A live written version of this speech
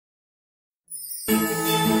Come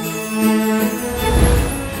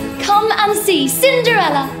and see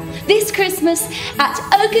Cinderella this Christmas at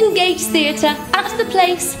Oakengate Theatre at the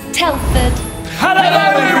Place, Telford. Hello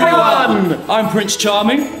everyone! I'm Prince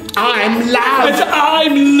Charming. I'm Lau. And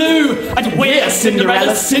I'm Lou. And we're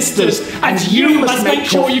Cinderella's sisters. And you must make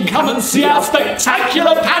sure you come and see our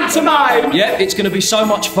spectacular pantomime. Yeah, it's going to be so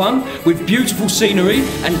much fun with beautiful scenery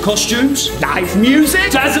and costumes, Live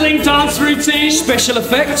music, dazzling dance routines, special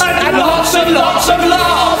effects, and lots and lots of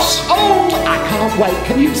laughs. Oh, I can't wait.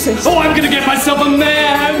 Can you sis? Oh, I'm going to get myself a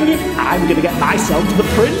man. I'm going to get myself the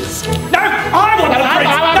prince. No, I want the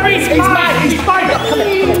prince. No, he's mine. He's mine. Come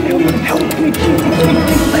here. Help me.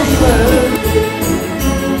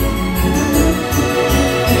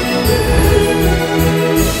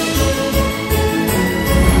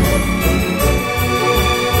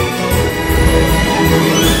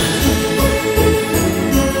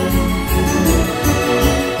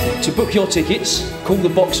 To book your tickets, call the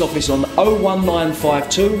box office on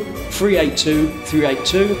 01952 382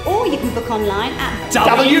 382. Or you can book online at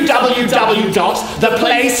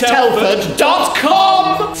www.theplacetelford.com